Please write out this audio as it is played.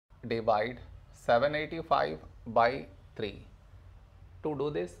divide 785 by 3. To do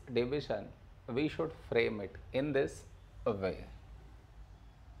this division, we should frame it in this way.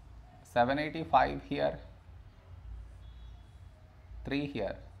 785 here, 3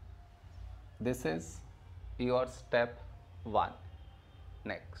 here. This is your step 1.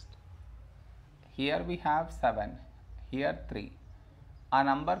 Next, here we have 7, here 3. A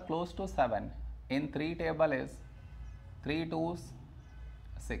number close to 7 in 3 table is 3 2s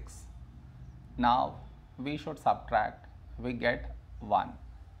 6. Now we should subtract, we get 1.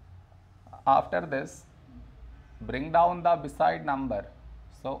 After this, bring down the beside number,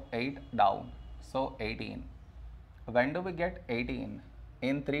 so 8 down, so 18. When do we get 18?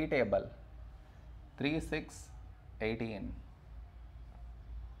 In 3 table, 3 6 18.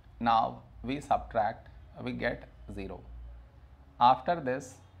 Now we subtract, we get 0. After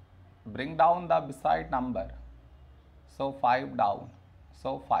this, bring down the beside number, so 5 down,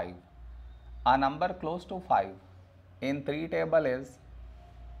 so 5. A number close to 5 in 3 table is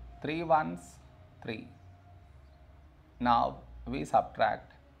 3 ones 3. Now we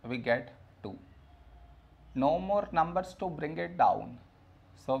subtract, we get 2. No more numbers to bring it down,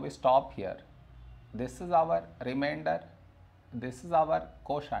 so we stop here. This is our remainder, this is our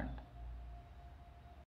quotient.